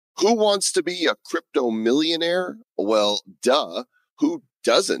Who wants to be a crypto millionaire? Well, duh. Who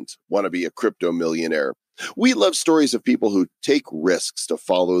doesn't want to be a crypto millionaire? We love stories of people who take risks to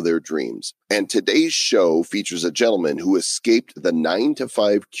follow their dreams. And today's show features a gentleman who escaped the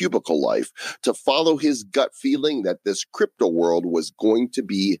 9-to-5 cubicle life to follow his gut feeling that this crypto world was going to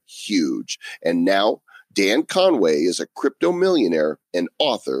be huge. And now Dan Conway is a crypto millionaire and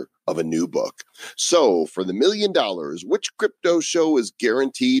author of a new book. So for the $1 million, which crypto show is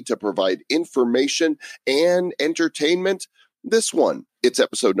guaranteed to provide information and entertainment? This one. It's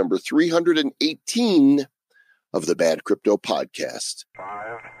episode number 318 of the Bad Crypto Podcast.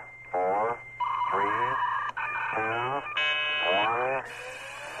 5, 4, 3, 2, 1,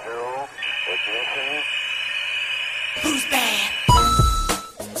 0, ignition. Who's bad?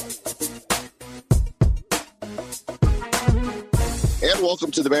 And welcome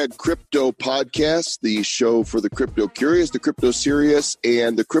to the Bad Crypto Podcast, the show for the crypto curious, the crypto serious,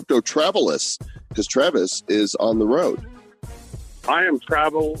 and the crypto travelists, because Travis is on the road. I am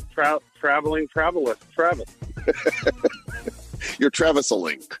traveling travelist, Travis. You're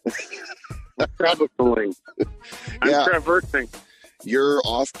traveling. Traveling. I'm traversing. You're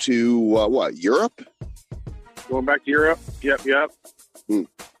off to, Europe? Going back to Europe. Yep.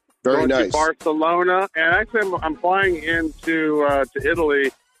 Very going nice. to Barcelona. And actually, I'm flying into to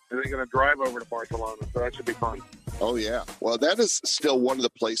Italy, and then going to drive over to Barcelona. So that should be fun. Oh, yeah. Well, that is still one of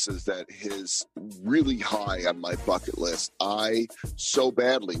the places that is really high on my bucket list. I so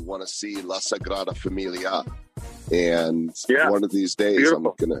badly want to see La Sagrada Familia. And one of these days,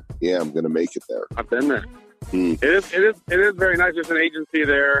 beautiful. I'm gonna make it there. I've been there. It is very nice. There's an agency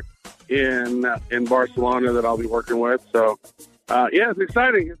there in Barcelona that I'll be working with. So, it's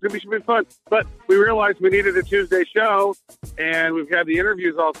exciting. Should be fun. But we realized we needed a Tuesday show, and we've had the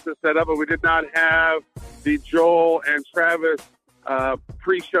interviews all set up, but we did not have the Joel and Travis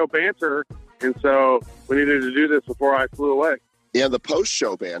pre-show banter, and so we needed to do this before I flew away. Yeah, the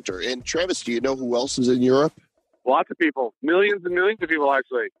post-show banter. And Travis, do you know who else is in Europe? Lots of people. Millions and millions of people,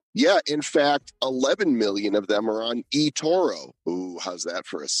 actually. Yeah, in fact, 11 million of them are on eToro. Ooh, how's that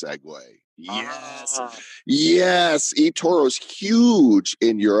for a segue? Yes, eToro's huge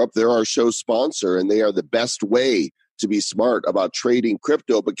in Europe. They're our show sponsor, and they are the best way to be smart about trading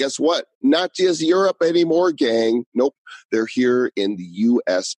crypto. But guess what? Not just Europe anymore, gang. Nope. They're here in the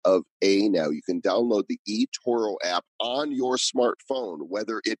US of A now. You can download the eToro app on your smartphone,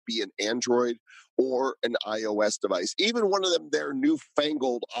 whether it be an Android or an iOS device. Even one of them, their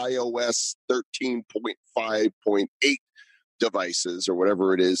newfangled iOS 13.5.8 devices or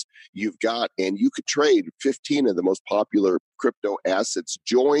whatever it is you've got, and you could trade 15 of the most popular crypto assets.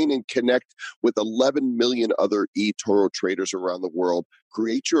 Join and connect with 11 million other eToro traders around the world.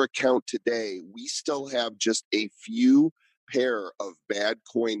 Create your account today. We still have just a few pair of bad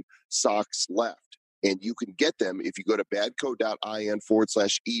coin socks left, and you can get them if you go to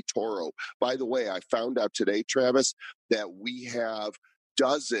badco.in/eToro. By the way, I found out today, Travis, that we have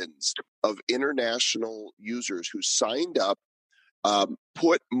dozens of international users who signed up,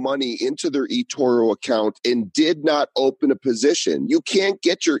 put money into their eToro account, and did not open a position. You can't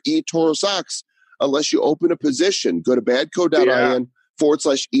get your eToro socks unless you open a position. Go to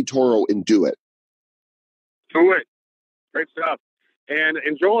badco.in/eToro and do it. Do it. Great stuff. And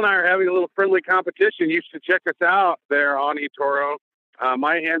Joel and I are having a little friendly competition. You should check us out there on eToro.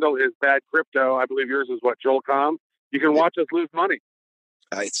 My handle is Bad Crypto. I believe yours is what, Joel.com? You can watch us lose money.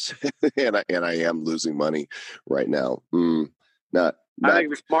 And I am losing money right now. Not. I think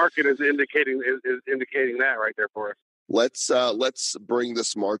this market is indicating that right there for us. Let's bring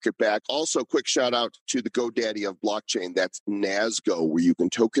this market back. Also, quick shout out to the GoDaddy of blockchain. That's NASGO, where you can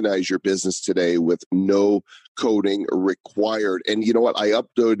tokenize your business today with no coding required. And you know what? I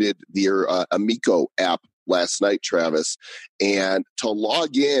uploaded their Amico app last night, Travis, and to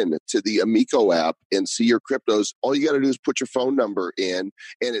log in to the Amico app and see your cryptos, all you got to do is put your phone number in,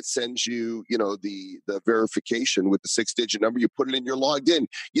 and it sends you, the verification with the 6-digit number. You put it in, you're logged in.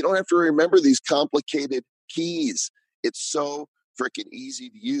 You don't have to remember these complicated keys. It's so freaking easy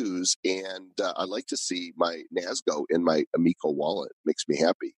to use, and I like to see my NASGO in my Amico wallet. Makes me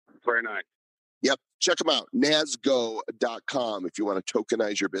happy. Very nice. Yep. Check them out, nasgo.com, if you want to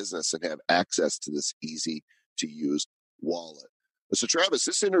tokenize your business and have access to this easy-to-use wallet. So, Travis,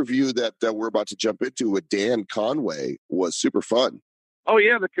 this interview that we're about to jump into with Dan Conway was super fun. Oh,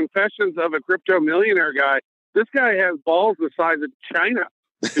 yeah, the confessions of a crypto millionaire guy. This guy has balls the size of China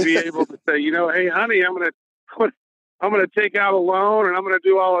to be able to say, hey, honey, I'm going to take out a loan, and I'm going to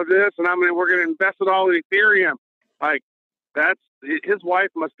do all of this, and we're going to invest it all in Ethereum. Like, his wife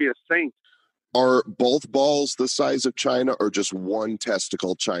must be a saint. Are both balls the size of China or just one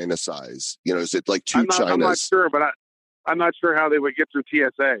testicle China size? You know, is it like two I'm not Chinas? sure, but I'm not sure how they would get through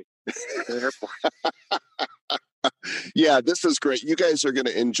TSA. Yeah, this is great. You guys are going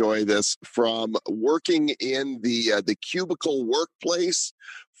to enjoy this. From working in the cubicle workplace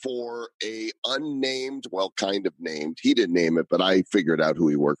for a unnamed, well, kind of named. He didn't name it, but I figured out who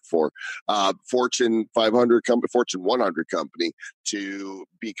he worked for. Fortune 500 company, Fortune 100 company, to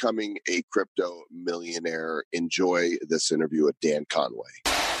becoming a crypto millionaire. Enjoy this interview with Dan Conway.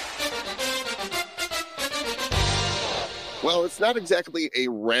 Well, it's not exactly a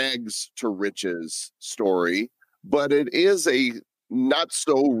rags to riches story, but it is a not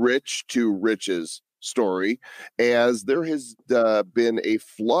so rich to riches story, as there has been a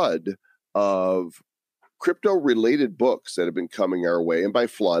flood of crypto related books that have been coming our way. And by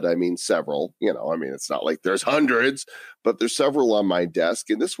flood, I mean several. You know, I mean, it's not like there's hundreds, but there's several on my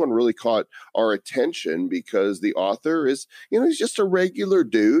desk. And this one really caught our attention because the author is, you know, he's just a regular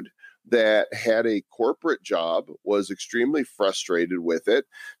dude that had a corporate job, was extremely frustrated with it,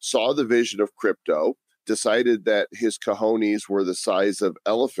 saw the vision of crypto, decided that his cojones were the size of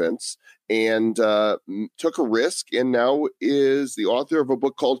elephants, and took a risk, and now is the author of a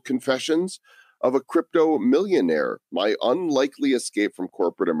book called Confessions of a Crypto Millionaire, My Unlikely Escape from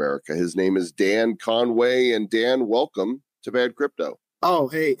Corporate America. His name is Dan Conway, and Dan, welcome to Bad Crypto. Oh,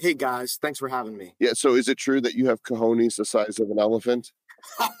 hey guys, thanks for having me. Yeah, so is it true that you have cojones the size of an elephant?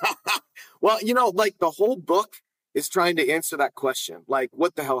 Well, you know, like the whole book is trying to answer that question. Like,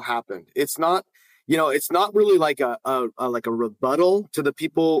 what the hell happened? It's not, you know, it's not really like a rebuttal to the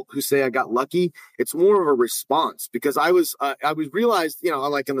people who say I got lucky. It's more of a response, because I realized, you know,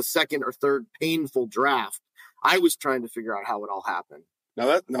 like in the second or third painful draft, I was trying to figure out how it all happened.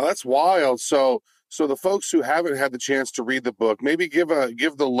 Now that's wild. So the folks who haven't had the chance to read the book, maybe give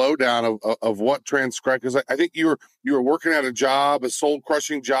the lowdown of what transpired, because I think you were working at a job, a soul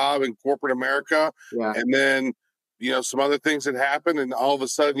crushing job in corporate America, yeah. And then, you know, some other things had happened, and all of a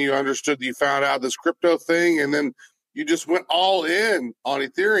sudden you understood that you found out this crypto thing, and then you just went all in on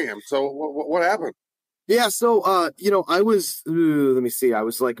Ethereum. So what happened? Yeah, so you know, I was let me see, I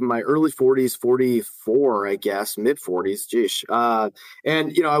was like in my early 40s, 44, I guess, mid 40s, geesh.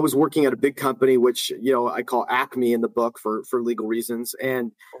 And you know, I was working at a big company, which, you know, I call Acme in the book for legal reasons.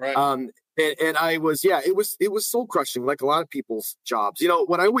 And right. And I was, yeah, it was soul crushing, like a lot of people's jobs. You know,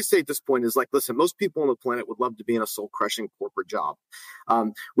 what I always say at this point is like, listen, most people on the planet would love to be in a soul crushing corporate job.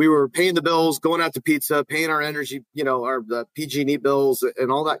 We were paying the bills, going out to pizza, paying our energy, you know, the PG&E bills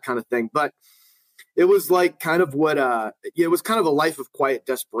and all that kind of thing. But it was like kind of what, it was kind of a life of quiet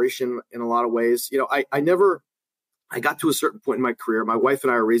desperation in a lot of ways. You know, I got to a certain point in my career. My wife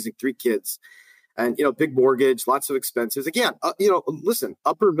and I are raising 3 kids, and, you know, big mortgage, lots of expenses. Again, you know, listen,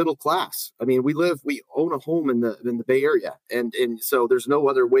 upper middle class. I mean, we own a home in the Bay Area. And so there's no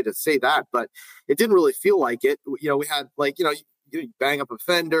other way to say that, but it didn't really feel like it. You know, we had like, you know, you bang up a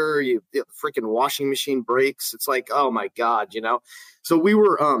fender, the freaking washing machine breaks. It's like, oh my God, you know? So we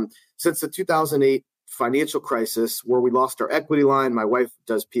were, since the 2008 financial crisis, where we lost our equity line, my wife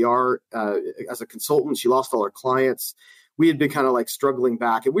does PR as a consultant. She lost all her clients. We had been kind of like struggling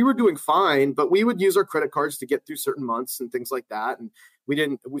back, and we were doing fine, but we would use our credit cards to get through certain months and things like that. And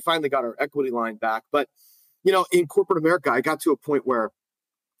we finally got our equity line back. But, you know, in corporate America, I got to a point where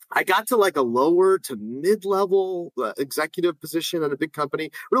I got to like a lower to mid-level executive position at a big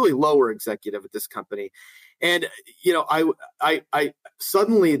company, really lower executive at this company. And, you know, I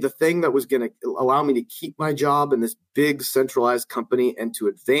suddenly, the thing that was going to allow me to keep my job in this big centralized company and to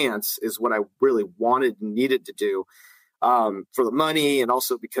advance is what I really wanted and needed to do, for the money. And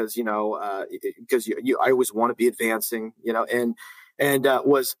also because, you know, because I always want to be advancing, you know, and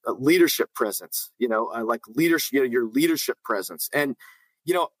was a leadership presence, you know, like leadership, you know, your leadership presence. And,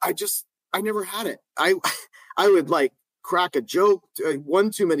 you know, I never had it. I would like crack a joke,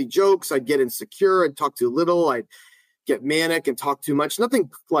 one too many jokes. I'd get insecure. I'd talk too little. I'd get manic and talk too much. Nothing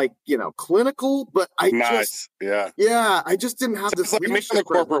like, you know, clinical, but I just didn't have this. Like me in the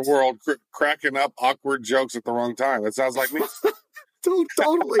corporate world, cracking up awkward jokes at the wrong time. That sounds like me.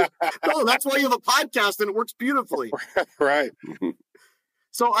 Totally. No, that's why you have a podcast and it works beautifully. Right.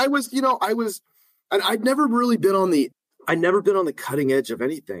 So and I'd never really been on the cutting edge of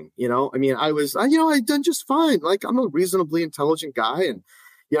anything, you know. I mean, I'd done just fine. Like, I'm a reasonably intelligent guy, and,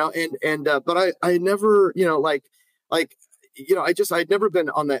 you know, but I never, you know, like, you know, I'd never been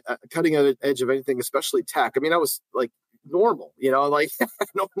on the cutting edge of anything, especially tech. I mean, I was like normal, you know, like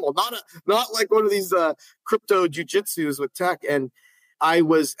normal, not like one of these crypto jujitsus with tech. And I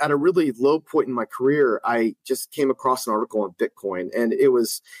was at a really low point in my career. I just came across an article on Bitcoin, and it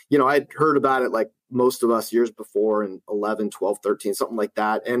was, I'd heard about it like most of us years before in 11, 12, 13, something like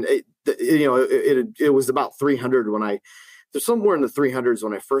that. And it was about 300 there's somewhere in the 300s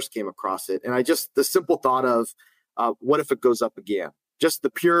when I first came across it. And the simple thought of, what if it goes up again? Just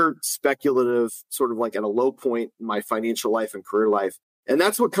the pure speculative, sort of like at a low point in my financial life and career life. And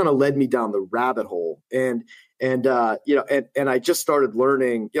that's what kind of led me down the rabbit hole. And I just started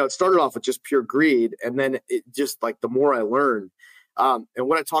learning, it started off with just pure greed. And then it just like the more I learned, and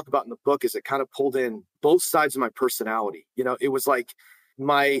what I talk about in the book is it kind of pulled in both sides of my personality. It was like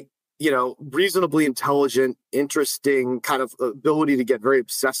my, reasonably intelligent, interesting kind of ability to get very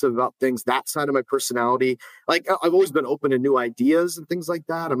obsessive about things, that side of my personality. Like I've always been open to new ideas and things like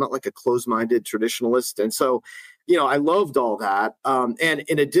that. I'm not like a closed-minded traditionalist. And so, I loved all that. And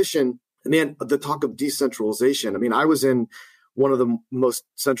in addition, the talk of decentralization. I was in one of the most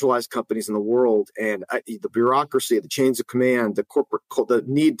centralized companies in the world, and the bureaucracy, the chains of command, the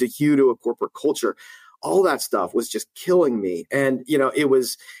need to hew to a corporate culture, all that stuff was just killing me. And, it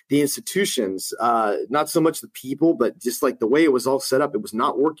was the institutions, not so much the people, but just like the way it was all set up, it was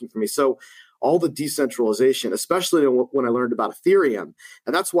not working for me. So all the decentralization, especially when I learned about Ethereum.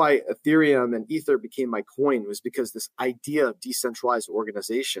 And that's why Ethereum and Ether became my coin, was because this idea of decentralized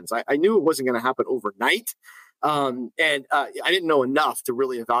organizations. I knew it wasn't going to happen overnight. I didn't know enough to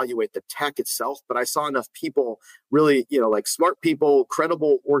really evaluate the tech itself, but I saw enough people really, like smart people,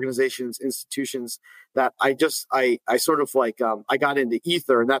 credible organizations, institutions, that I sort of like, I got into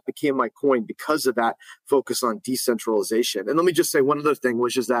Ether, and that became my coin because of that focus on decentralization. And let me just say one other thing,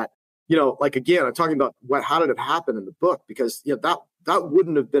 which is that, like, again, I'm talking about how did it happen in the book, because, that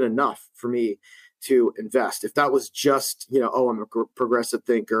wouldn't have been enough for me to invest if that was just, I'm a progressive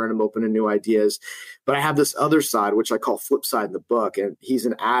thinker and I'm open to new ideas. But I have this other side, which I call flip side in the book. And he's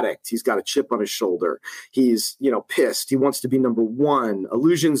an addict. He's got a chip on his shoulder. He's, pissed. He wants to be number one.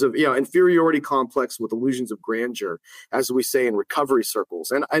 Illusions of, inferiority complex with illusions of grandeur, as we say in recovery circles.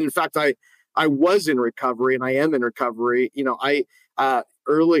 And in fact, I was in recovery, and I am in recovery.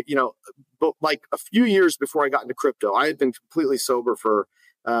 But like a few years before I got into crypto, I had been completely sober for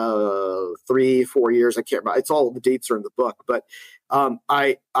 3-4 years. I can't remember. It's all the dates are in the book, but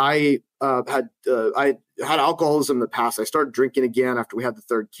I had alcoholism in the past. I started drinking again after we had the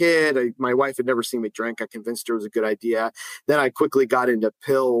third kid. My wife had never seen me drink. I convinced her it was a good idea. Then I quickly got into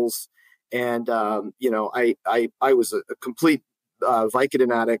pills, and I was a complete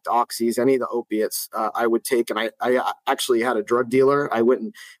Vicodin addict, oxys, any of the opiates I would take. And I actually had a drug dealer. I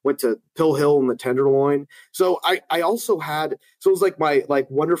went to Pill Hill in the Tenderloin. So I also had, so it was like my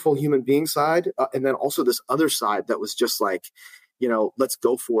wonderful human being side. And then also this other side that was just like, let's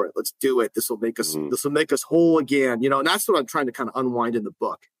go for it. Let's do it. This will make us whole again, and that's what I'm trying to kind of unwind in the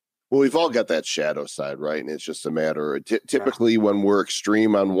book. Well, we've all got that shadow side, right? And it's just a matter of typically when we're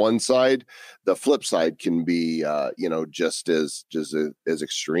extreme on one side, the flip side can be, just as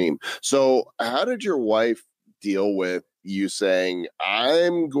extreme. So how did your wife deal with you saying,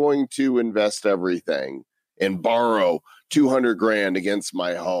 I'm going to invest everything and borrow $200,000 against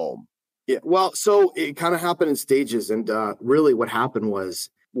my home? Yeah. Well, so it kind of happened in stages. And really what happened was,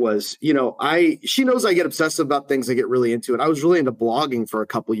 she knows I get obsessive about things. I get really into it. I was really into blogging for a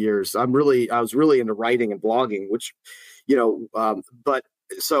couple of years. I was really into writing and blogging, which, and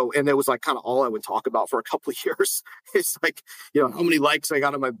it was like kind of all I would talk about for a couple of years. It's like, how many likes I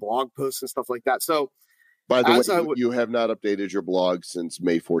got on my blog posts and stuff like that. So by the way, you have not updated your blog since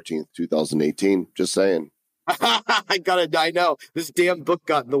May 14th, 2018. Just saying. I know this damn book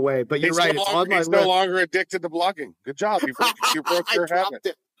got in the way, but you're right. He's no longer addicted to blogging. Good job. You broke your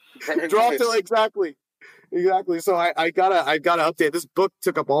habit. Dropped it. Exactly. So I gotta update. This book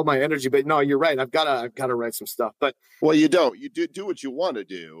took up all my energy, but no, you're right. I've gotta write some stuff. But well, you do what you want to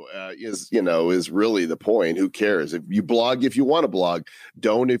do. Is really the point. Who cares if you blog? If you want to blog,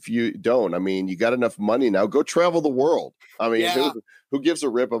 don't. If you don't, you got enough money now. Go travel the world. Who gives a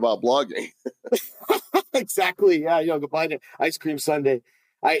rip about blogging? Exactly. Yeah. Go buy an ice cream sundae.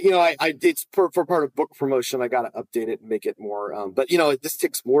 It's for part of book promotion. I got to update it and make it more. But this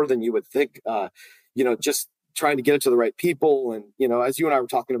takes more than you would think. Just trying to get it to the right people. And, as you and I were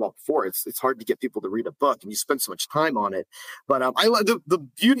talking about before, it's hard to get people to read a book, and you spend so much time on it. But I love the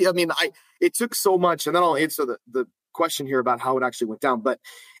beauty. It took so much, and then I'll answer the question here about how it actually went down, but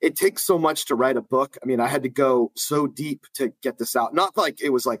it takes so much to write a book. I had to go so deep to get this out. Not like it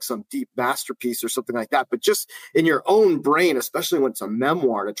was like some deep masterpiece or something like that, but just in your own brain, especially when it's a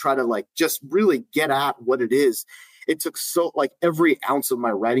memoir, to try to just really get at what it is. it took so like every ounce of my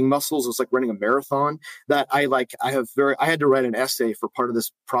writing muscles was like running a marathon that I had to write an essay for part of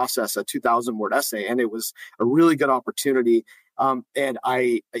this process, a 2,000 word essay. And it was a really good opportunity. And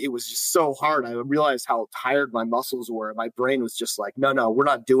it was just so hard. I realized how tired my muscles were. My brain was just like, no, we're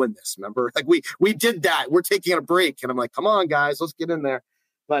not doing this. Remember, like we did that. We're taking a break. And I'm like, come on, guys, let's get in there.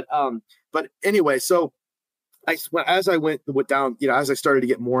 But anyway, so as I went down, as I started to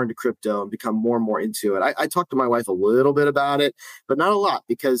get more into crypto and become more and more into it, I talked to my wife a little bit about it, but not a lot,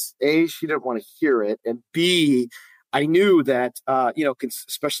 because A, she didn't want to hear it. And B, I knew that,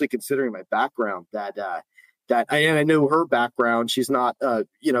 especially considering my background, I know her background. She's not,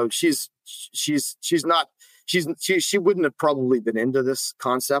 she wouldn't have probably been into this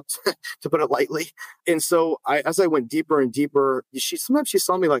concept, to put it lightly. And so as I went deeper and deeper, sometimes she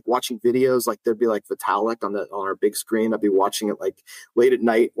saw me like watching videos, like there'd be like Vitalik on our big screen. I'd be watching it like late at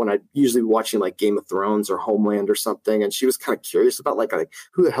night when I'd usually be watching like Game of Thrones or Homeland or something. And she was kind of curious about like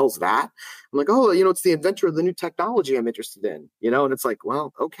who the hell's that? I'm like, oh, it's the inventor of the new technology I'm interested in, and it's like,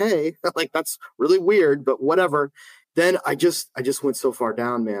 well, okay, like that's really weird, but whatever. Then I just went so far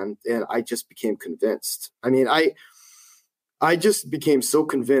down, man, and I just became convinced. I mean, I just became so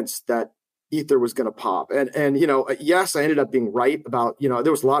convinced that Ether was going to pop. And yes, I ended up being right about,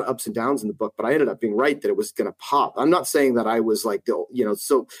 there was a lot of ups and downs in the book, but I ended up being right that it was going to pop. I'm not saying that I was like,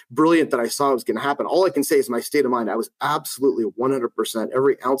 so brilliant that I saw it was going to happen. All I can say is my state of mind. I was absolutely 100%,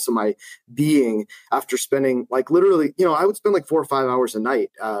 every ounce of my being, after spending like literally, I would spend like 4 or 5 hours a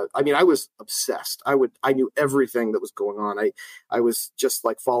night. I was obsessed. I knew everything that was going on. I was just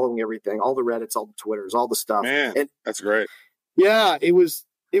like following everything, all the Reddits, all the Twitters, all the stuff. Man, and that's great. Yeah, it was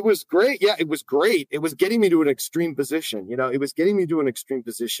great. Yeah, it was great. It was getting me to an extreme position. It was getting me to an extreme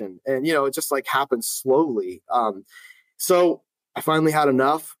position. And, it just like happened slowly. So I finally had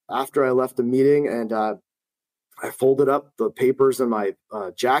enough after I left the meeting, and I folded up the papers in my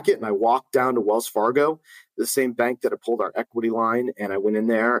jacket, and I walked down to Wells Fargo, the same bank that had pulled our equity line. And I went in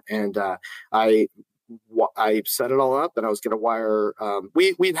there, and I set it all up, and I was going to wire.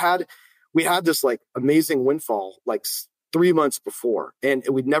 We had this like amazing windfall, like 3 months before, and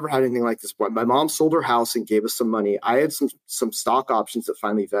we'd never had anything like this before. My mom sold her house and gave us some money. I had some stock options that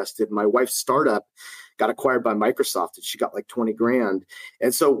finally vested. My wife's startup got acquired by Microsoft, and she got like 20 grand.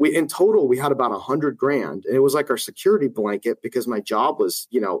 And so in total, we had about 100 grand. And it was like our security blanket, because my job was,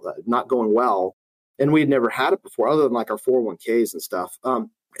 not going well. And we had never had it before, other than like our 401ks and stuff.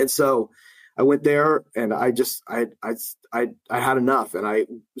 And so I went there, and I had enough, and I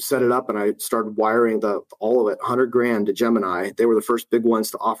set it up, and I started wiring all of it, 100 grand to Gemini. They were the first big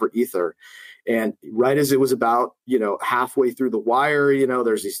ones to offer Ether. And right as it was about, halfway through the wire,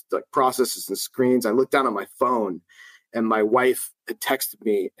 there's these like processes and screens. I looked down at my phone, and my wife had texted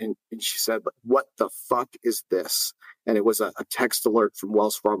me, and she said, "What the fuck is this?" And it was a text alert from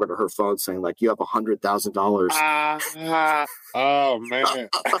Wells Fargo to her phone saying, like, you have $100,000. Oh man,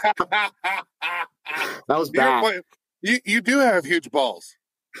 that was bad. You do have huge balls.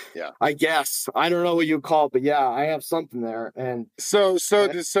 Yeah, I guess. I don't know what you call it, but yeah, I have something there. And so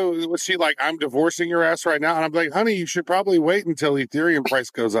was she like, "I'm divorcing your ass right now"? And I'm like, "Honey, you should probably wait until Ethereum price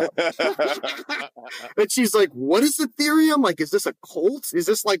goes up." And she's like, "What is Ethereum? Like, is this a cult? Is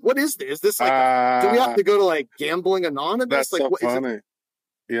this like, what is this? Is this like, do we have to go to like Gambling Anonymous?" That's like, so funny.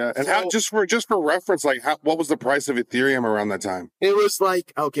 Yeah, and how, just for reference, like what was the price of Ethereum around that time? It was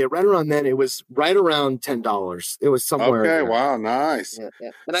like, okay, right around then, it was right around $10. It was somewhere. Okay, wow, nice. Yeah.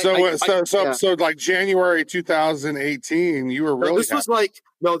 So like January 2018, you were really. This was like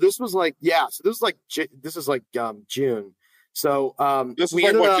June. So this was like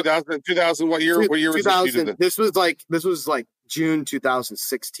what 2000 what year? What year was 2000? This was like June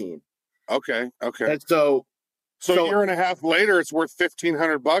 2016. Okay. And so a year and a half later, it's worth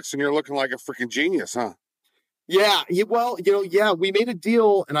 $1,500, and you're looking like a freaking genius, huh? Yeah. Well, we made a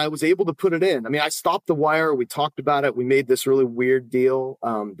deal, and I was able to put it in. I mean, I stopped the wire. We talked about it. We made this really weird deal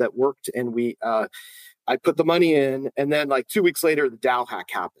that worked, and I put the money in, and then like 2 weeks later, the Dow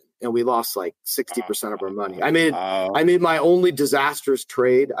hack happened, and we lost like 60% of our money. I made my only disastrous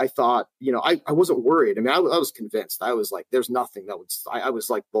trade. I thought, I wasn't worried. I mean, I was convinced. I was like, there's nothing that would. I was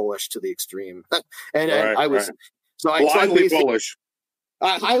like bullish to the extreme, and I was. Right. So blindly bullish.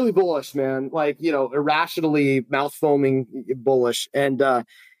 Highly bullish, man. Like, irrationally mouth foaming bullish. And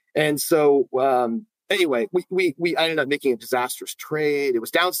so anyway, we ended up making a disastrous trade. It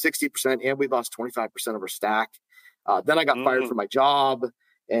was down 60%, and we lost 25% of our stack. Then I got fired from my job.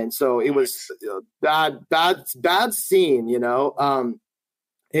 And so it was bad scene,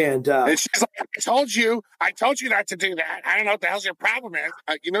 And she's like, I told you not to do that. I don't know what the hell's your problem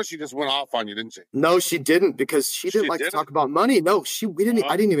is. She just went off on you, didn't she? No, she didn't, because she didn't like to talk about money. No,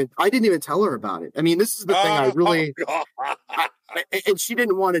 I didn't even tell her about it. I mean, this is the thing I really, and she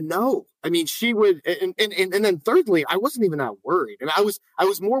didn't want to know. I mean, she would, and then thirdly, I wasn't even that worried. And I was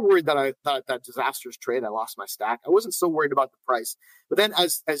more worried that I thought that disastrous trade, I lost my stack. I wasn't so worried about the price. But then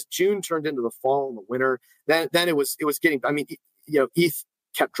as June turned into the fall and the winter, then it was getting, I mean, ETH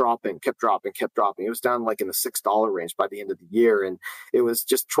kept dropping. It was down like in the $6 range by the end of the year, and it was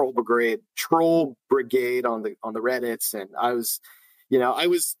just troll brigade on the Reddits. And I was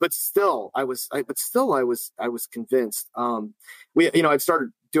convinced. I'd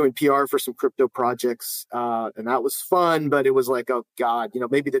started doing PR for some crypto projects, and that was fun. But it was like, oh God,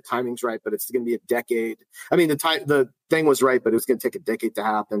 maybe the timing's right, but it's going to be a decade. I mean, the thing was right, but it was going to take a decade to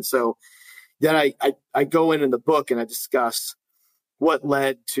happen. So then I go in the book and I discuss what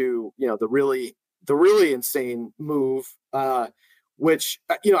led to, the really insane move, which,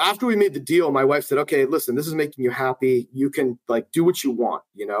 after we made the deal, my wife said, okay, listen, this is making you happy. You can do what you want.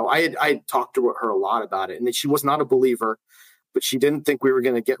 I had talked to her a lot about it, and she was not a believer, but she didn't think we were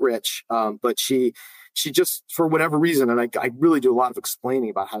going to get rich. But she just, for whatever reason, and I really do a lot of explaining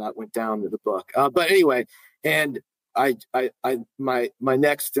about how that went down in the book. But anyway, and my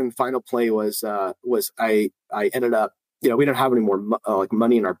next and final play was I ended up, we didn't have any more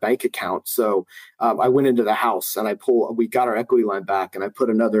money in our bank account. So I went into the house and we got our equity line back, and I put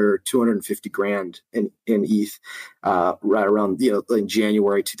another 250 grand in ETH right around, in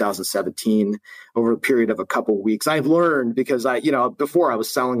January 2017, over a period of a couple of weeks. I've learned, because before I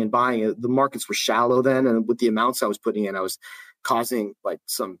was selling and buying, the markets were shallow then. And with the amounts I was putting in, I was causing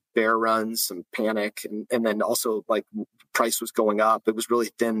some bear runs, some panic, and then also price was going up. It was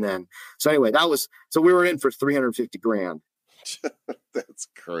really thin then. So anyway, so we were in for 350 grand. That's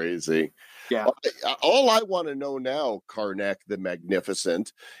crazy. Yeah. All I want to know now, Karnak the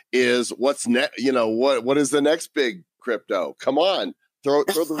Magnificent, is what's next. What is the next big crypto? Come on, throw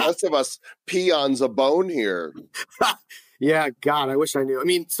the rest of us peons a bone here. Yeah, God, I wish I knew. I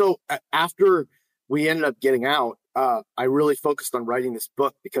mean, so after we ended up getting out, I really focused on writing this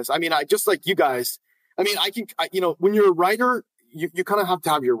book, because I just like you guys. When you're a writer, you kind of have to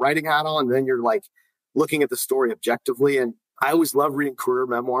have your writing hat on, and then you're looking at the story objectively. And I always love reading career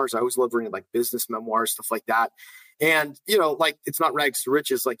memoirs. I always love reading business memoirs, stuff like that. And, it's not rags to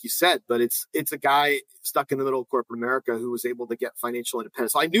riches, like you said, but it's a guy stuck in the middle of corporate America who was able to get financial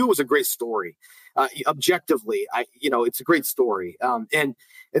independence. So I knew it was a great story. Objectively, it's a great story. And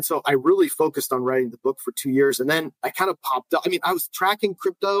so I really focused on writing the book for 2 years. And then I kind of popped up. I was tracking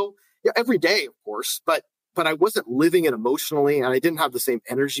crypto every day, of course, but I wasn't living it emotionally, and I didn't have the same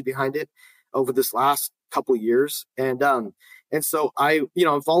energy behind it over this last couple of years. And so I'm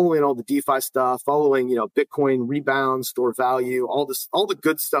following all the DeFi stuff, following, Bitcoin rebound, store value, all the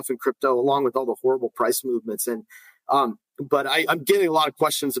good stuff in crypto, along with all the horrible price movements. And, but I'm getting a lot of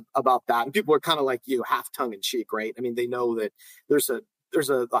questions about that. And people are kind of like you, half tongue in cheek, right? I mean, they know that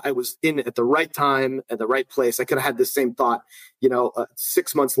I was in at the right time at the right place. I could have had the same thought,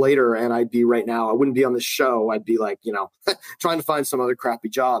 6 months later, and I'd be right now. I wouldn't be on the show. I'd be trying to find some other crappy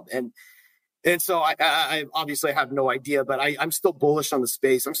job. And so I obviously have no idea, but I'm still bullish on the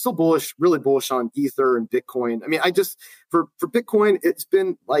space. I'm still really bullish on Ether and Bitcoin. For Bitcoin, it's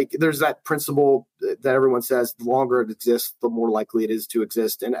been there's that principle that everyone says, the longer it exists, the more likely it is to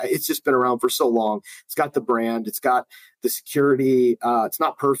exist. And it's just been around for so long. It's got the brand, it's got the security. It's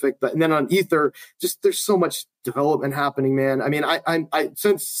not perfect, and then on Ether, just there's so much development happening, man. I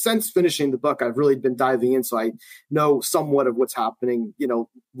since finishing the book, I've really been diving in, so I know somewhat of what's happening,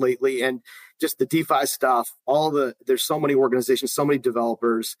 lately, and just the DeFi stuff. There's so many organizations, so many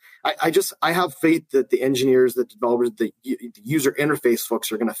developers. I have faith that the engineers, the developers, the user interface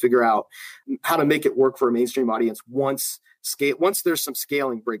folks are going to figure out how to make it work for a mainstream audience once there's some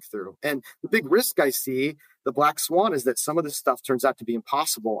scaling breakthrough. And the big risk I see, the black swan, is that some of this stuff turns out to be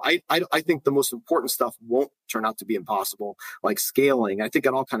impossible. I think the most important stuff won't turn out to be impossible, like scaling. I think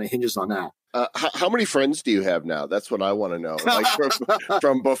it all kind of hinges on that. How many friends do you have now? That's what I want to know.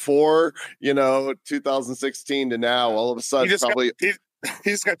 From before, 2016 to now, all of a sudden,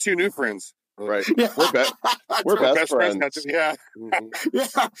 he's got 2 new friends. Right. Yeah. We're best friends. Yeah.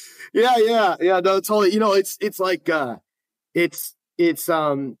 Yeah. No, totally. The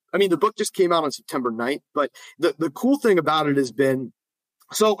book just came out on September 9th, but the cool thing about it has been,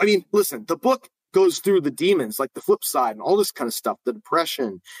 listen, the book goes through the demons, like the flip side and all this kind of stuff, the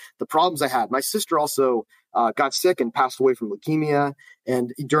depression, the problems I had. My sister also got sick and passed away from leukemia.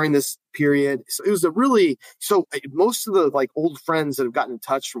 And during this period, so it was most of the like old friends that have gotten in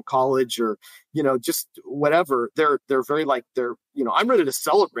touch from college or, just whatever, they're very like, I'm ready to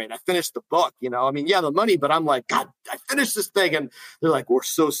celebrate. I finished the book, I mean, yeah, the money, but I'm like, God, I finished this thing. And they're like, we're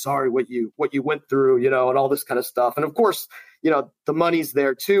so sorry what you went through, and all this kind of stuff. And of course, the money's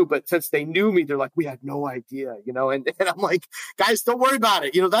there too, but since they knew me, they're like, we had no idea, and I'm like, guys, don't worry about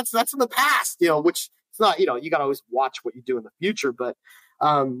it. That's in the past, which it's not, you got to always watch what you do in the future, but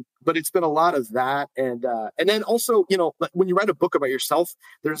it's been a lot of that. And then also, when you write a book about yourself,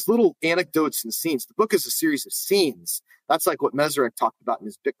 there's little anecdotes and scenes. The book is a series of scenes. That's like what Mesrek talked about in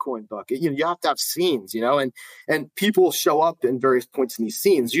his Bitcoin book. You have to have scenes, and people show up in various points in these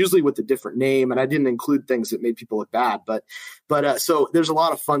scenes, usually with a different name. And I didn't include things that made people look bad, but so there's a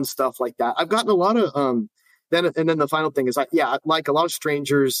lot of fun stuff like that. I've gotten a lot of, then the final thing is like a lot of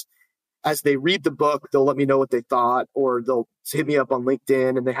strangers, as they read the book, they'll let me know what they thought, or they'll hit me up on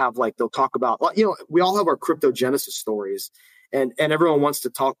LinkedIn and they'll talk about, we all have our cryptogenesis stories, and everyone wants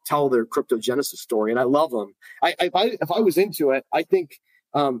to tell their cryptogenesis story. And I love them. If I was into it, I think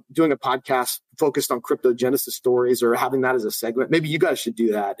doing a podcast focused on cryptogenesis stories or having that as a segment, maybe you guys should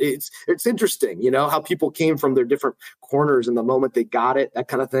do that. It's interesting, how people came from their different corners in the moment they got it, that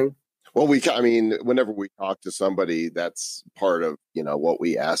kind of thing. Well, whenever we talk to somebody, that's part of, what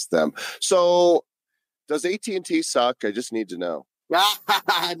we ask them. So does AT&T suck? I just need to know.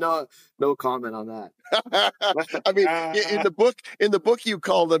 No comment on that. I mean, in the book, you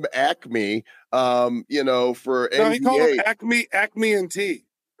call them Acme, for NBA. No, he called them Acme and T.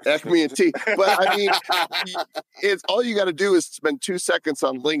 Acme and T. But I mean, it's all you got to do is spend 2 seconds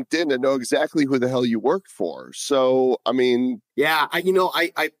on LinkedIn and know exactly who the hell you work for. So, I mean, yeah,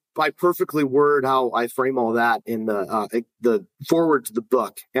 I perfectly word how I frame all that in the forward to the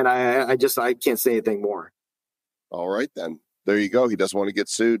book, and I can't say anything more. All right, then. There you go. He doesn't want to get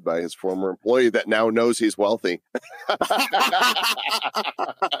sued by his former employee that now knows he's wealthy.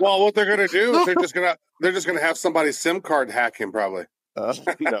 Well, what they're going to do is they're just going to have somebody's SIM card hack him, probably. No.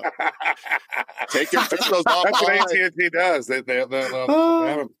 Take your photos off. That's what AT&T does. They'll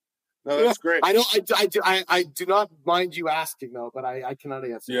have him. No, that's great. I do not mind you asking though, but I cannot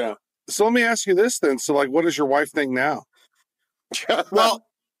answer. Yeah. So let me ask you this then. So, like, what does your wife think now? Well,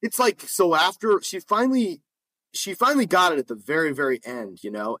 it's like, so after she finally got it at the very, very end,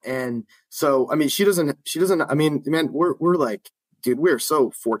 and so, I mean, she doesn't, I mean, man, we're like, dude, we're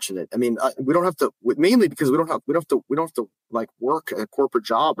so fortunate. I mean, we don't have to, mainly because we don't have to like work a corporate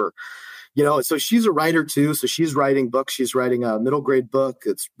job or, so she's a writer too. So she's writing books. She's writing a middle grade book.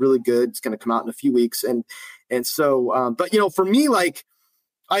 It's really good. It's going to come out in a few weeks. And so, but for me, like,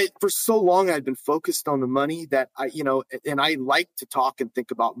 for so long, I'd been focused on the money that and I like to talk and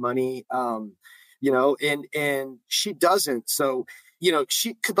think about money, and she doesn't. So,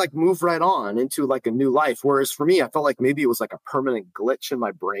 she could like move right on into like a new life. Whereas for me, I felt like maybe it was like a permanent glitch in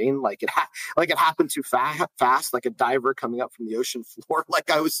my brain. Like it happened too fast, like a diver coming up from the ocean floor. Like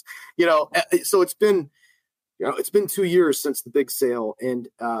I was, so it's been 2 years since the big sale, and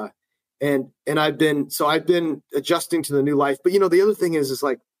I've been adjusting to the new life. But the other thing is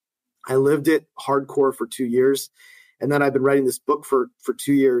like I lived it hardcore for 2 years, and then I've been writing this book for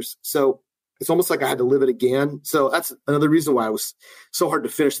 2 years. So it's almost like I had to live it again. So that's another reason why it was so hard to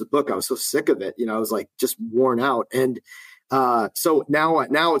finish the book. I was so sick of it. I was like just worn out. And so now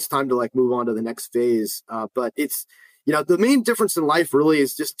it's time to like move on to the next phase. But it's, the main difference in life really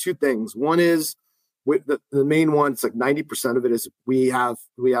is just two things. One is the main one, it's like 90% of it is we have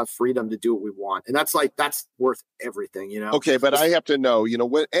freedom to do what we want. And that's worth everything, Okay. But I have to know,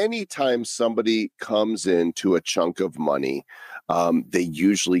 when anytime somebody comes into a chunk of money, they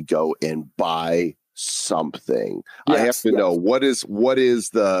usually go and buy something. Yes, I have to know what is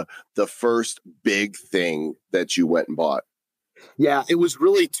the first big thing that you went and bought? Yeah, it was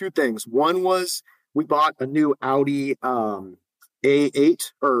really two things. One was we bought a new Audi A8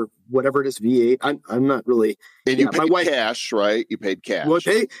 or whatever it is, V8. I'm not really. And you paid cash, right? You paid cash.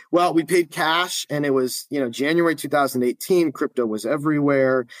 We paid cash, and it was January 2018. Crypto was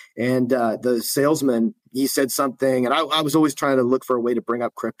everywhere, and the salesman, he said something, and I was always trying to look for a way to bring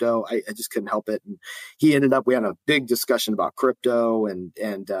up crypto. I just couldn't help it, and we had a big discussion about crypto, and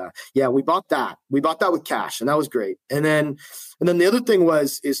we bought that. We bought that with cash, and that was great. And then the other thing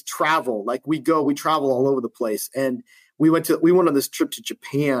is travel. Like we travel all over the place, and we went on this trip to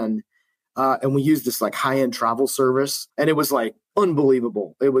Japan, and we used this like high-end travel service, and it was like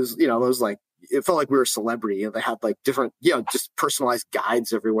unbelievable. It was, it felt like we were a celebrity. They had like different, just personalized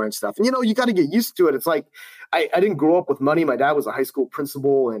guides everywhere and stuff. And, you got to get used to it. It's like, I didn't grow up with money. My dad was a high school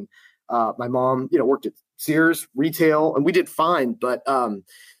principal, and my mom, worked at Sears retail, and we did fine. But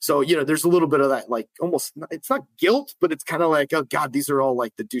so there's a little bit of that, like almost, it's not guilt, but it's kind of like, oh God, these are all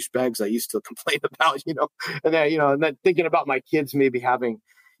like the douchebags I used to complain about, and then thinking about my kids maybe having,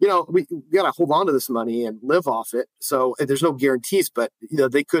 we got to hold on to this money and live off it. So there's no guarantees, but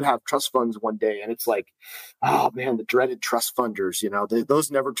they could have trust funds one day, and it's like, oh man, the dreaded trust funders.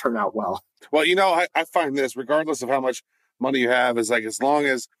 Those never turn out well. Well, I find this, regardless of how much money you have, is like, as long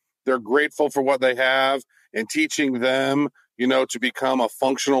as they're grateful for what they have and teaching them, to become a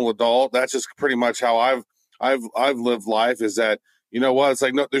functional adult. That's just pretty much how I've lived life. Is that, it's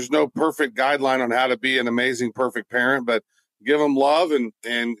like, no, there's no perfect guideline on how to be an amazing, perfect parent, but give them love and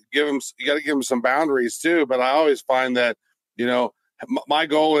you got to give them some boundaries too. But I always find that, my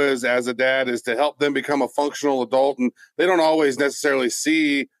goal is, as a dad, is to help them become a functional adult, and they don't always necessarily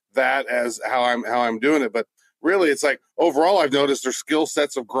see that as how I'm doing it. But really, it's like, overall, I've noticed their skill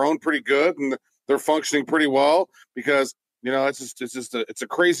sets have grown pretty good and they're functioning pretty well, because, it's a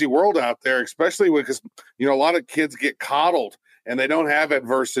crazy world out there, especially because, a lot of kids get coddled and they don't have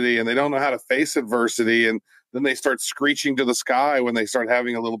adversity and they don't know how to face adversity. And then they start screeching to the sky when they start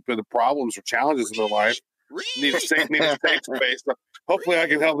having a little bit of problems or challenges in their life. Need a safe space. So hopefully I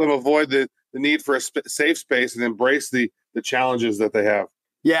can help them avoid the need for a safe space and embrace the challenges that they have.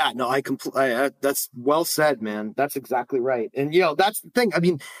 Yeah, no, that's well said, man. That's exactly right. And, that's the thing. I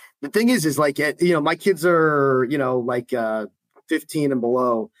mean, the thing is like, my kids are, like 15 and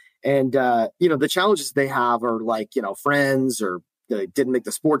below. And, the challenges they have are like, friends, or didn't make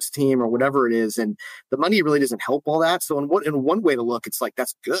the sports team or whatever it is. And the money really doesn't help all that. So in one way to look, it's like,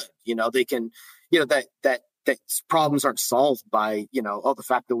 that's good. They can, that problems aren't solved by, the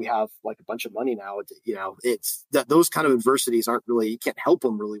fact that we have like a bunch of money now. It's that those kind of adversities aren't really, you can't help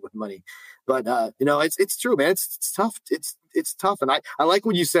them really with money. But, it's true, man. It's tough. It's tough. And I like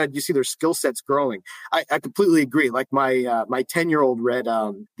what you said, you see their skill sets growing. I completely agree. Like my 10-year-old read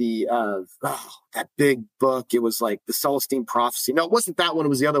that big book. It was like the Celestine Prophecy. No, it wasn't that one. It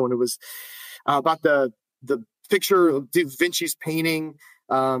was the other one. It was about the picture of Da Vinci's painting,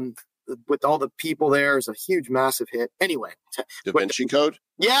 with all the people there. Is a huge, massive hit. Anyway, Da Vinci Code.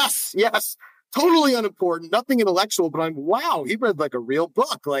 Yes. Totally unimportant, nothing intellectual, but wow, he read like a real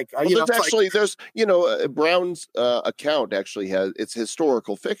book. Like, there's Brown's account actually has, it's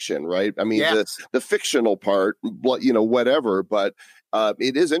historical fiction, right? I mean, yes. the fictional part, whatever, but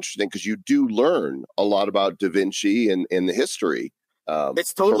it is interesting because you do learn a lot about Da Vinci and the history.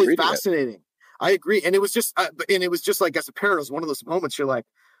 It's totally fascinating. I agree. And it was just, like, as a parent, it was one of those moments you're like,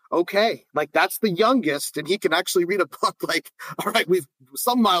 okay, like that's the youngest and he can actually read a book. Like, all right,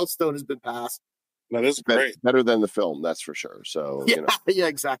 some milestone has been passed. That is great. Better than the film, that's for sure. So, yeah,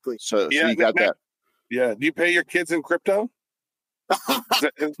 exactly. So you got that. Yeah. Do you pay your kids in crypto?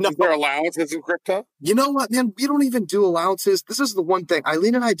 Is there allowances in crypto? You know what, man? We don't even do allowances. This is the one thing.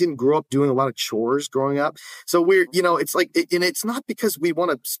 Eileen and I didn't grow up doing a lot of chores growing up. So we're, it's like, and it's not because we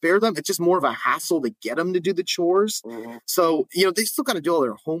want to spare them. It's just more of a hassle to get them to do the chores. Mm-hmm. So, they still got to do all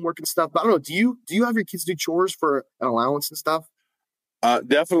their homework and stuff. But I don't know. Do you have your kids do chores for an allowance and stuff?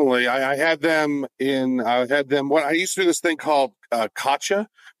 Definitely. I had them what I used to do this thing called gotcha,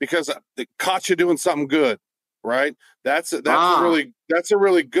 because gotcha doing something good. Right. That's a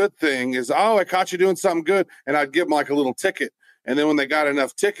really good thing is, I caught you doing something good. And I'd give them like a little ticket. And then when they got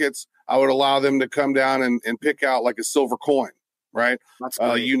enough tickets, I would allow them to come down and pick out like a silver coin. Right. That's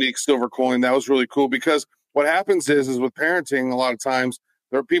a unique silver coin. That was really cool, because what happens is with parenting, a lot of times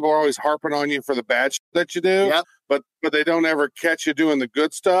people are always harping on you for the bad that you do, yep. but they don't ever catch you doing the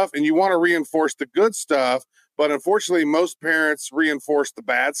good stuff. And you want to reinforce the good stuff. But unfortunately, most parents reinforce the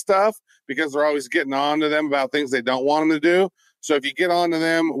bad stuff because they're always getting on to them about things they don't want them to do. So if you get on to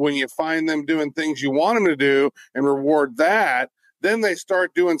them when you find them doing things you want them to do and reward that, then they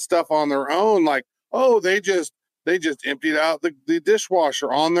start doing stuff on their own. Like, they just emptied out the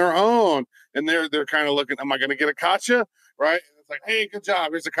dishwasher on their own. And they're kind of looking, am I going to get a gotcha? Right. And it's like, hey, good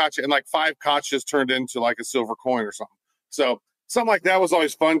job. Here's a gotcha. And like 5 gotchas turned into like a silver coin or something. So something like that was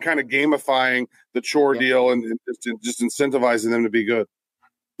always fun, kind of gamifying the chore deal and just incentivizing them to be good.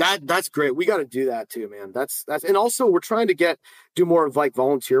 That's great. We got to do that too, man. That's and also we're trying to do more of like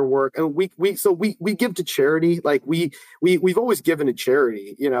volunteer work, and we give to charity. Like we've always given to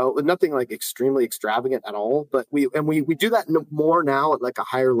charity, nothing like extremely extravagant at all, but we do that more now at like a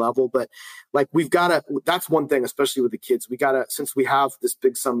higher level. But like we've got to, that's one thing, especially with the kids, we got to, since we have this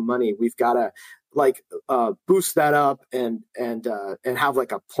big sum of money, we've got to boost that up and have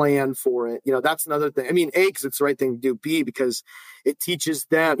like a plan for it. That's another thing. I mean, A, because it's the right thing to do. B, because it teaches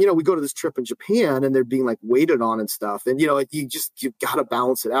them, we go to this trip in Japan and they're being like waited on and stuff. And, you got to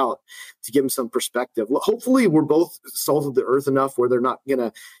balance it out to give them some perspective. Well, hopefully we're both salt of the earth enough where they're not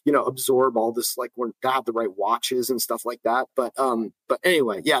going to, absorb all this, like we're going to have the right watches and stuff like that. But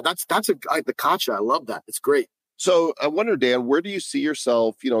anyway, yeah, that's the Kacha. I love that. It's great. So I wonder, Dan, where do you see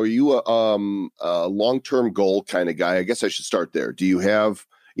yourself? Are you a long-term goal kind of guy? I guess I should start there. Do you have,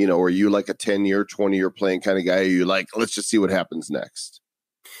 are you like a 10-year, 20-year plan kind of guy? Are you like, let's just see what happens next?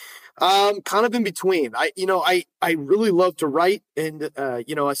 Kind of in between. I really love to write, and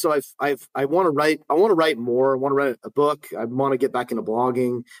so I want to write. I want to write more. I want to write a book. I want to get back into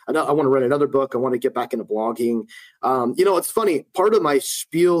blogging. I want to write another book. I want to get back into blogging. It's funny. Part of my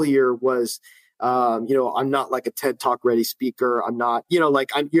spiel here was, I'm not like a TED Talk ready speaker. I'm not,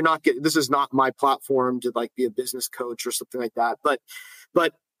 this is not my platform to like be a business coach or something like that. But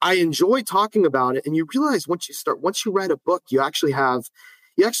I enjoy talking about it. And you realize once you write a book, you actually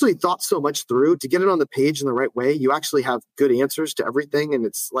thought so much through to get it on the page in the right way. You actually have good answers to everything. And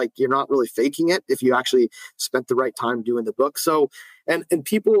it's like, you're not really faking it if you actually spent the right time doing the book. So, and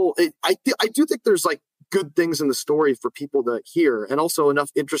people, I do think there's like good things in the story for people to hear, and also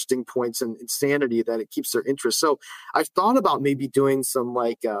enough interesting points and insanity that it keeps their interest. So I've thought about maybe doing some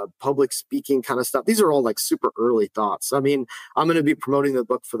like public speaking kind of stuff. These are all like super early thoughts. I mean, I'm going to be promoting the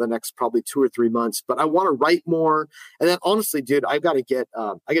book for the next probably 2 or 3 months, but I want to write more. And then honestly, dude, I got to get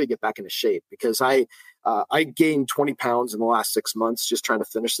back into shape because I gained 20 pounds in the last 6 months just trying to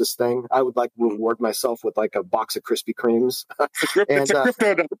finish this thing. I would like reward myself with like a box of Krispy Kremes. It's a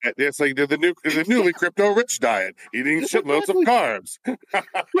crypto diet. It's like the newly crypto rich diet, eating shitloads of carbs.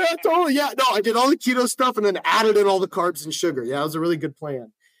 Yeah, totally. Yeah, no, I did all the keto stuff and then added in all the carbs and sugar. Yeah, it was a really good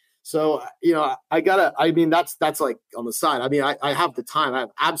plan. So, that's like on the side. I mean, I have the time. I have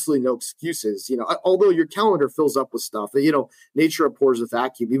absolutely no excuses, although your calendar fills up with stuff, nature abhors a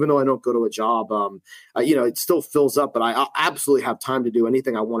vacuum. Even though I don't go to a job, it still fills up, but I absolutely have time to do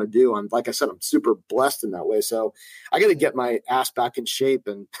anything I want to do. Like I said, I'm super blessed in that way. So I got to get my ass back in shape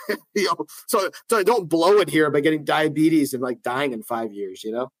and, so I don't blow it here by getting diabetes and like dying in 5 years,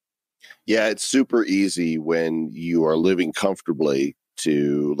 Yeah, it's super easy when you are living comfortably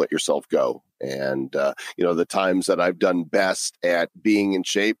to let yourself go. And, the times that I've done best at being in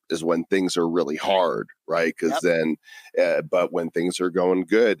shape is when things are really hard, right? Because then, but when things are going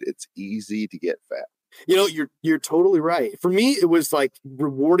good, it's easy to get fat. You're totally right. For me, it was like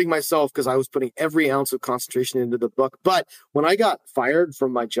rewarding myself because I was putting every ounce of concentration into the book. But when I got fired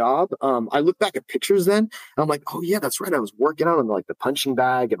from my job, I look back at pictures then, and I'm like, oh yeah, that's right. I was working out on like the punching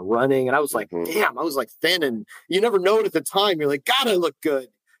bag and running, and I was like, damn, I was like thin, and you never know it at the time. You're like, God, I look good.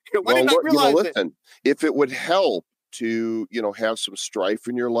 When did I realize listen, if it would help to, have some strife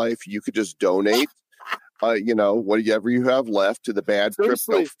in your life, you could just donate. Whatever you have left to the Bad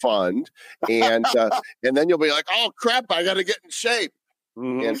Crypto Fund, and then you'll be like, oh crap, I got to get in shape.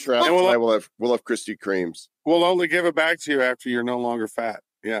 Mm-hmm. And Travis and I will have Krispy Kremes. We'll only give it back to you after you're no longer fat.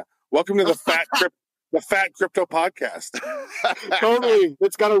 Yeah, welcome to the Fat Crypto Podcast. Totally,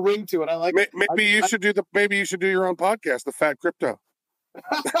 it's got a ring to it. I like. Maybe you should do your own podcast, the Fat Crypto.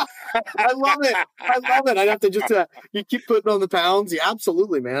 I love it. I'd have to just you keep putting on the pounds. Yeah,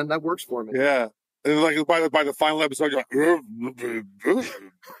 absolutely, man. That works for me. Yeah. And like by the final episode, you're like,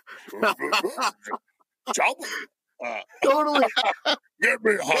 totally. Get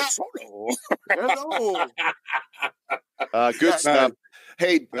me a hot soda. Good stuff.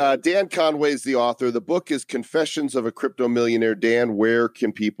 Hey, Dan Conway is the author. The book is Confessions of a Crypto Millionaire. Dan, where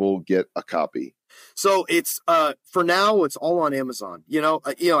can people get a copy? So it's for now, it's all on Amazon.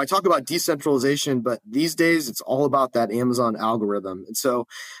 I talk about decentralization, but these days it's all about that Amazon algorithm. And so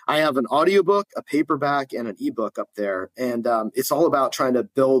I have an audiobook, a paperback, and an ebook up there. And it's all about trying to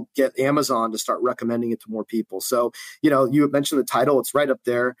get Amazon to start recommending it to more people. So, you mentioned the title, it's right up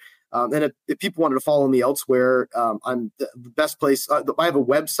there. And if people wanted to follow me elsewhere, I'm the best place. I have a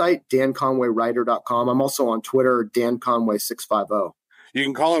website, danconwaywriter.com. I'm also on Twitter, danconway650. You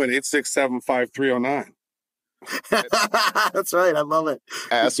can call him at 867-5309. That's right. I love it.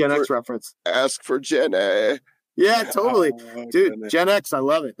 Gen X reference. Ask for Gen A. Yeah, totally. Dude, Gen X, I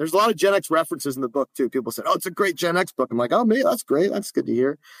love it. There's a lot of Gen X references in the book, too. People said, oh, it's a great Gen X book. I'm like, oh, man, that's great. That's good to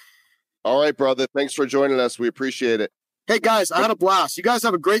hear. All right, brother. Thanks for joining us. We appreciate it. Hey, guys, I had a blast. You guys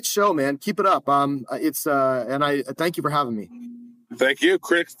have a great show, man. Keep it up. And I thank you for having me. Thank you.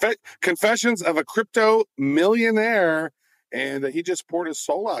 Confessions of a Crypto Millionaire. And he just poured his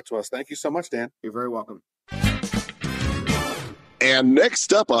soul out to us. Thank you so much, Dan. You're very welcome. And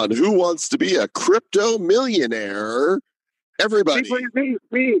next up on Who Wants to Be a Crypto Millionaire, everybody. Me,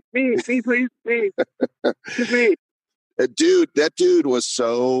 please, me. Just me. That dude was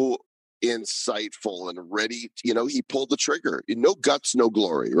so insightful and ready. He pulled the trigger. No guts, no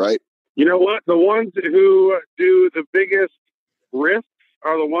glory, right? You know what? The ones who do the biggest risks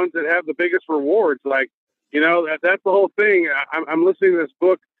are the ones that have the biggest rewards. Like, that's the whole thing. I'm listening to this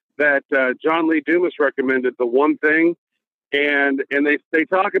book that John Lee Dumas recommended, The One Thing. And they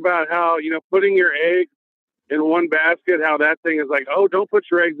talk about how, putting your eggs in one basket, how that thing is like, oh, don't put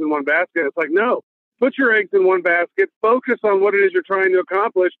your eggs in one basket. It's like, no, put your eggs in one basket. Focus on what it is you're trying to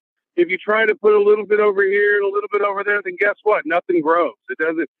accomplish. If you try to put a little bit over here and a little bit over there, then guess what? Nothing grows. It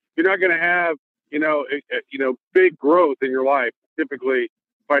doesn't. You're not going to have, big growth in your life, typically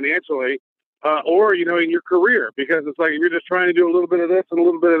financially, or in your career, because it's like if you're just trying to do a little bit of this and a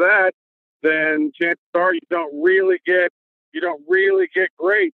little bit of that, then chances are you don't really get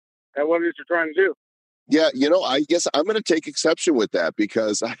great at what it is you're trying to do. Yeah, I guess I'm going to take exception with that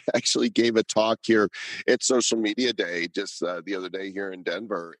because I actually gave a talk here at Social Media Day just the other day here in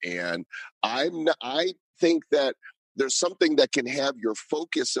Denver, and I think that there's something that can have your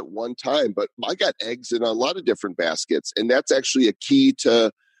focus at one time, but I got eggs in a lot of different baskets, and that's actually a key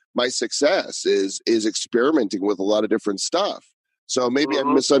to my success is experimenting with a lot of different stuff. So maybe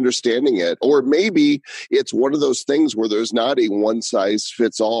I'm misunderstanding it, or maybe it's one of those things where there's not a one size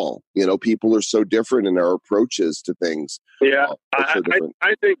fits all. People are so different in our approaches to things. Yeah, I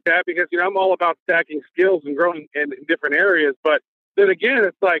think that because I'm all about stacking skills and growing in different areas. But then again,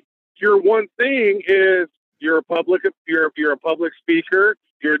 it's like your one thing is you're a public speaker.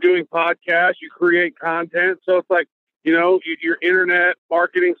 You're doing podcasts. You create content. So it's like your internet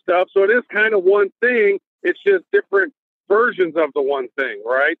marketing stuff. So it is kind of one thing. It's just different versions of the one thing,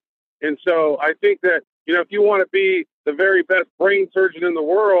 right? And so I think that, if you want to be the very best brain surgeon in the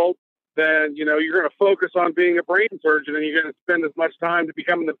world, then, you're going to focus on being a brain surgeon and you're going to spend as much time to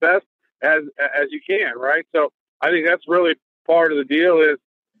becoming the best as you can, right? So I think that's really part of the deal is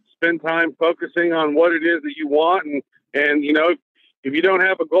spend time focusing on what it is that you want. And if you don't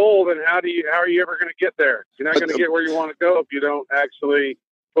have a goal, then how are you ever going to get there? You're not going to get where you want to go if you don't actually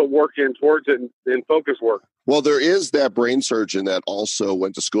put work in towards it and focus work. Well, there is that brain surgeon that also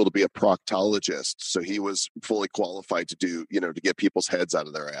went to school to be a proctologist. So he was fully qualified to do, to get people's heads out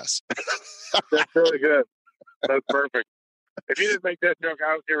of their ass. That's really good. That's perfect. If you didn't make that joke,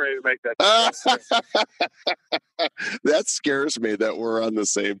 I was getting ready to make that joke. That scares me that we're on the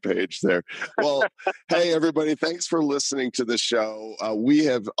same page there. Well, hey, everybody, thanks for listening to the show. We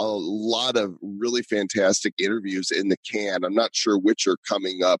have a lot of really fantastic interviews in the can. I'm not sure which are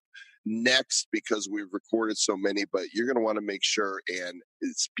coming up next because we've recorded so many, but you're going to want to make sure and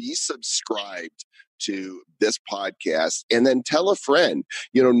be subscribed to this podcast and then tell a friend.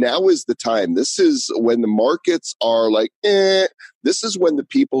 Now is the time. This is when the markets are like, this is when the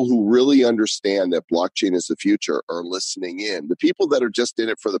people who really understand that blockchain is the future are listening in. The people that are just in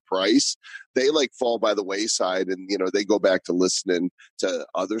it for the price, they fall by the wayside and, they go back to listening to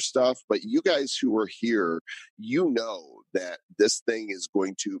other stuff. But you guys who are here, that this thing is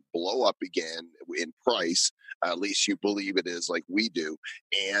going to blow up again in price. At least you believe it is like we do.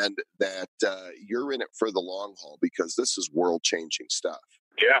 And that you're in it for the long haul because this is world-changing stuff.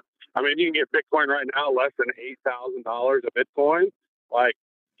 Yeah. I mean, you can get Bitcoin right now less than $8,000 a Bitcoin. Like,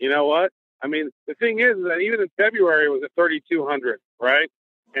 you know what? I mean, the thing is that even in February it was at 3,200, right?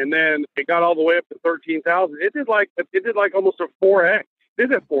 And then it got all the way up to 13,000. It did like almost a 4x. It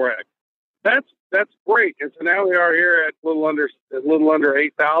did a 4x. That's great. And so now we are here at a little under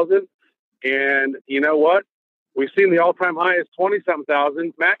 8,000. And you know what? We've seen the all-time high is 20-something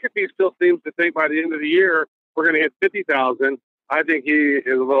thousand. McAfee still seems to think by the end of the year we're going to hit 50,000. I think he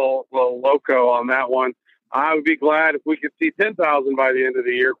is a little loco on that one. I would be glad if we could see 10,000 by the end of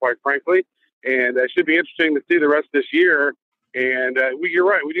the year, quite frankly. And it should be interesting to see the rest of this year. And you're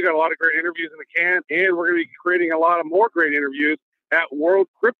right. We do got a lot of great interviews in the can, and we're going to be creating a lot of more great interviews at World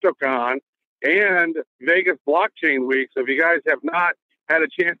CryptoCon and Vegas Blockchain Week. So if you guys have not had a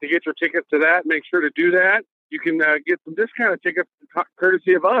chance to get your tickets to that, make sure to do that. You can get some discounted tickets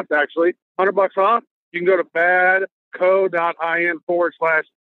courtesy of us, actually. $100 off. You can go to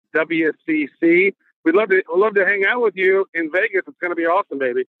badco.in/WCC. We'd love to hang out with you in Vegas. It's going to be awesome,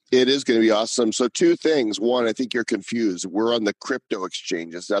 baby. It is going to be awesome. So two things. One, I think you're confused. We're on the crypto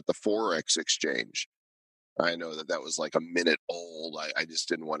exchange. It's not the Forex exchange. I know that was like a minute old. I just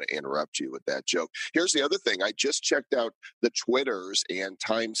didn't want to interrupt you with that joke. Here's the other thing. I just checked out the Twitters and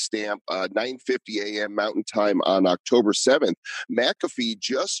timestamp 9:50 a.m. Mountain Time on October 7th. McAfee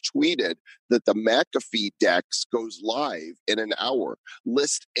just tweeted that the McAfee DEX goes live in an hour.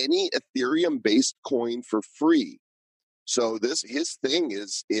 List any Ethereum-based coin for free. So his thing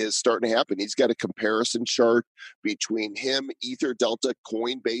is starting to happen. He's got a comparison chart between him, Ether, Delta,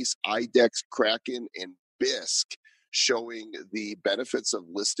 Coinbase, IDEX, Kraken, and BISC, showing the benefits of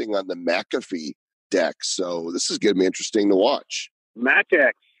listing on the McAfee DEX. So this is going to be interesting to watch.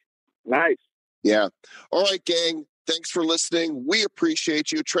 MacX. Nice. Yeah. All right, gang. Thanks for listening. We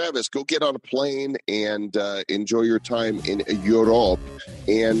appreciate you. Travis, go get on a plane and enjoy your time in Europe.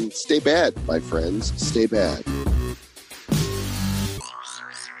 And stay bad, my friends. Stay bad.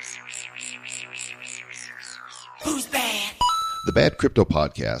 Who's bad? The Bad Crypto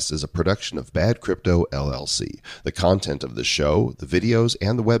Podcast is a production of Bad Crypto LLC. The content of the show, the videos,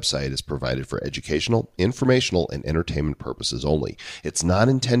 and the website is provided for educational, informational, and entertainment purposes only. It's not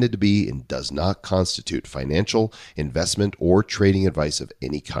intended to be and does not constitute financial, investment, or trading advice of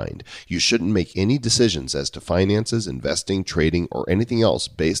any kind. You shouldn't make any decisions as to finances, investing, trading, or anything else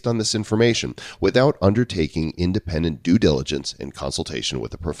based on this information without undertaking independent due diligence and consultation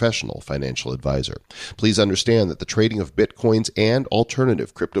with a professional financial advisor. Please understand that the trading of Bitcoins and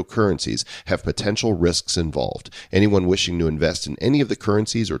alternative cryptocurrencies have potential risks involved. Anyone wishing to invest in any of the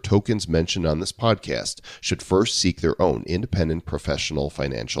currencies or tokens mentioned on this podcast should first seek their own independent professional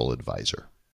financial advisor.